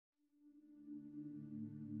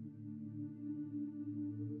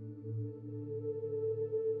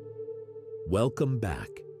Welcome back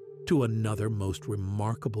to another most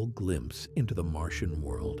remarkable glimpse into the Martian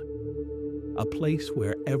world. A place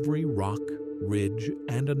where every rock, ridge,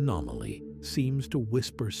 and anomaly seems to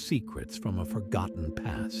whisper secrets from a forgotten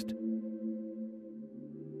past.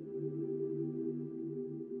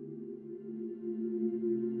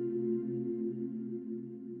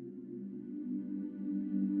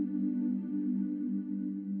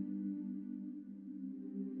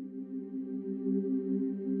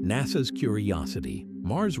 NASA's Curiosity,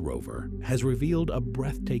 Mars rover, has revealed a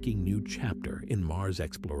breathtaking new chapter in Mars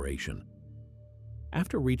exploration.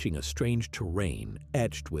 After reaching a strange terrain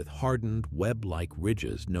etched with hardened, web-like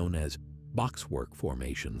ridges known as boxwork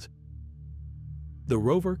formations, the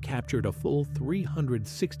rover captured a full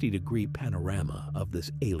 360-degree panorama of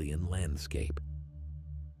this alien landscape.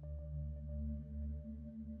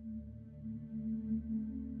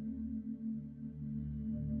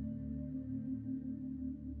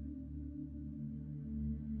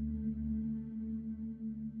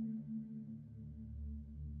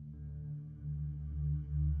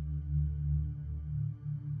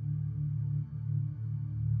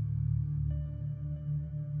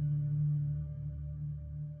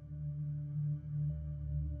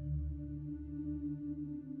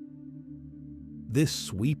 This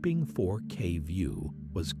sweeping 4K view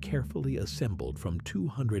was carefully assembled from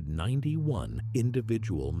 291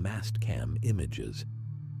 individual mastcam images,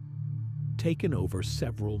 taken over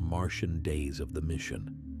several Martian days of the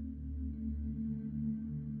mission.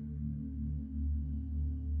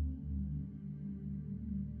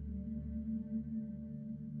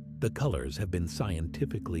 The colors have been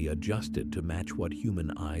scientifically adjusted to match what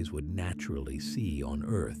human eyes would naturally see on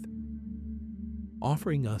Earth,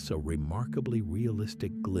 offering us a remarkably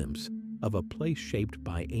realistic glimpse of a place shaped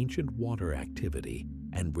by ancient water activity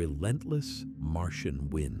and relentless Martian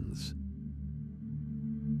winds.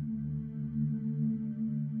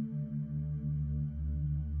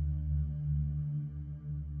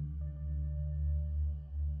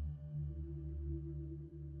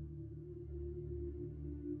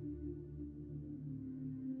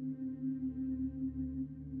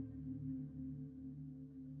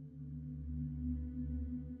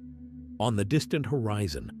 On the distant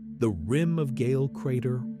horizon, the rim of Gale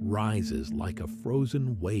Crater rises like a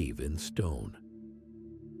frozen wave in stone.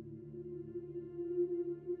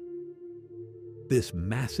 This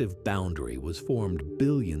massive boundary was formed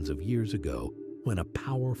billions of years ago when a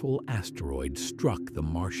powerful asteroid struck the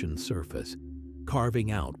Martian surface,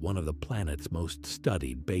 carving out one of the planet's most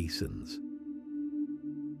studied basins.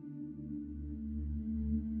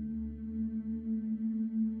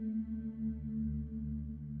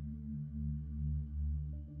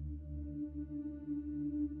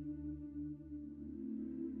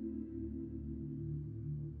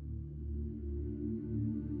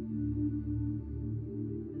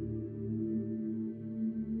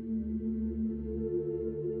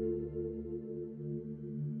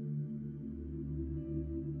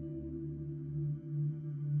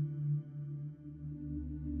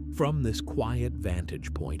 From this quiet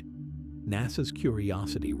vantage point, NASA's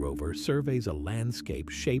Curiosity rover surveys a landscape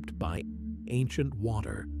shaped by ancient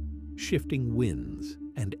water, shifting winds,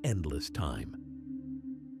 and endless time.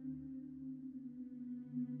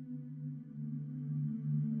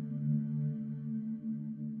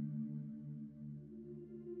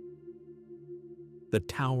 The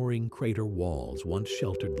towering crater walls once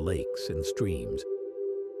sheltered lakes and streams,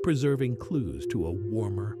 preserving clues to a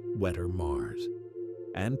warmer, wetter Mars,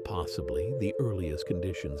 and possibly the earliest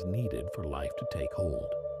conditions needed for life to take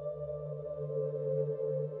hold.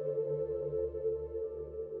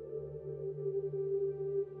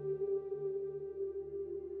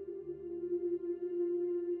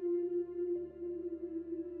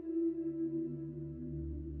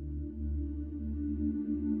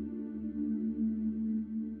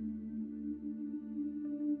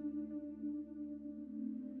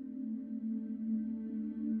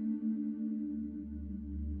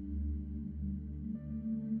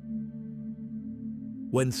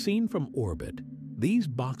 When seen from orbit, these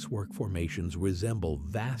boxwork formations resemble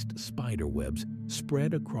vast spider webs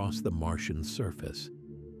spread across the Martian surface.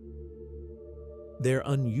 Their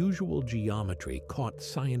unusual geometry caught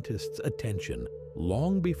scientists' attention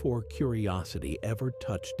long before Curiosity ever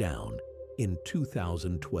touched down in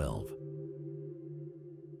 2012.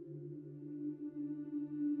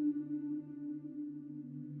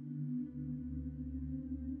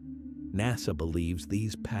 NASA believes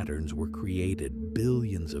these patterns were created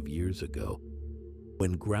billions of years ago,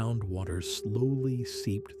 when groundwater slowly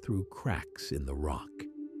seeped through cracks in the rock.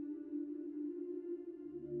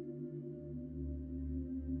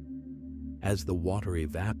 As the water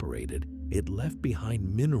evaporated, it left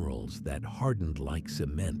behind minerals that hardened like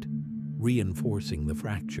cement, reinforcing the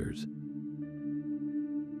fractures.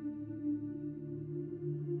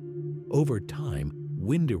 Over time,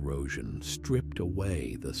 wind erosion stripped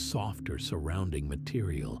away the softer surrounding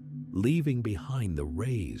material, leaving behind the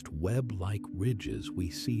raised web-like ridges we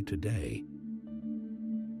see today.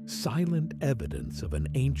 Silent evidence of an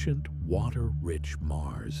ancient, water-rich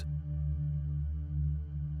Mars.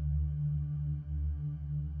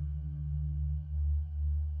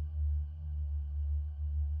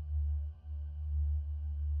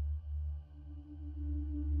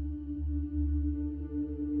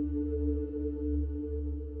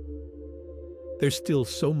 There's still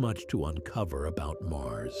so much to uncover about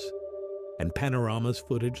Mars, and panoramas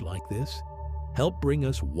footage like this help bring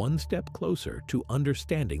us one step closer to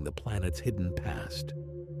understanding the planet's hidden past.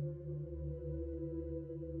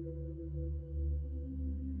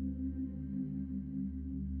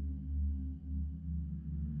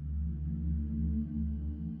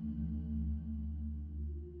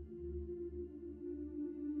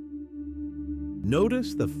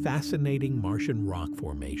 Notice the fascinating Martian rock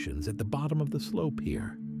formations at the bottom of the slope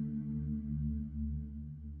here.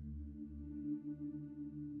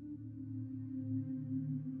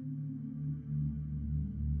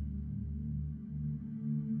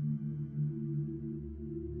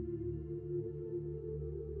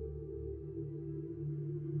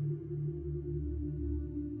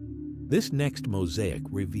 This next mosaic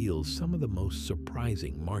reveals some of the most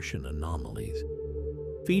surprising Martian anomalies,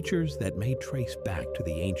 features that may trace back to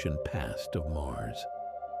the ancient past of Mars.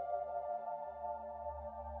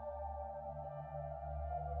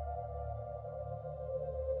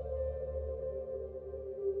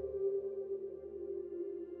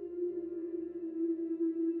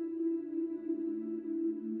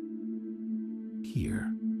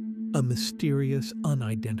 Here, a mysterious,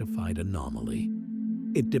 unidentified anomaly.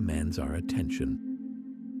 It demands our attention.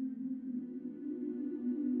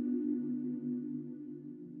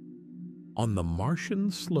 On the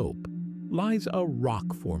Martian slope lies a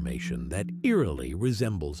rock formation that eerily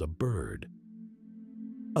resembles a bird.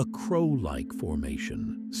 A crow-like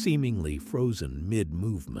formation, seemingly frozen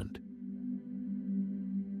mid-movement.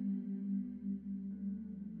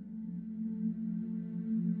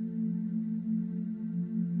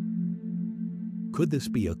 Could this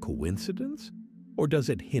be a coincidence? Or does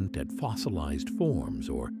it hint at fossilized forms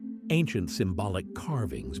or ancient symbolic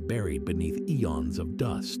carvings buried beneath eons of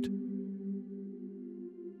dust?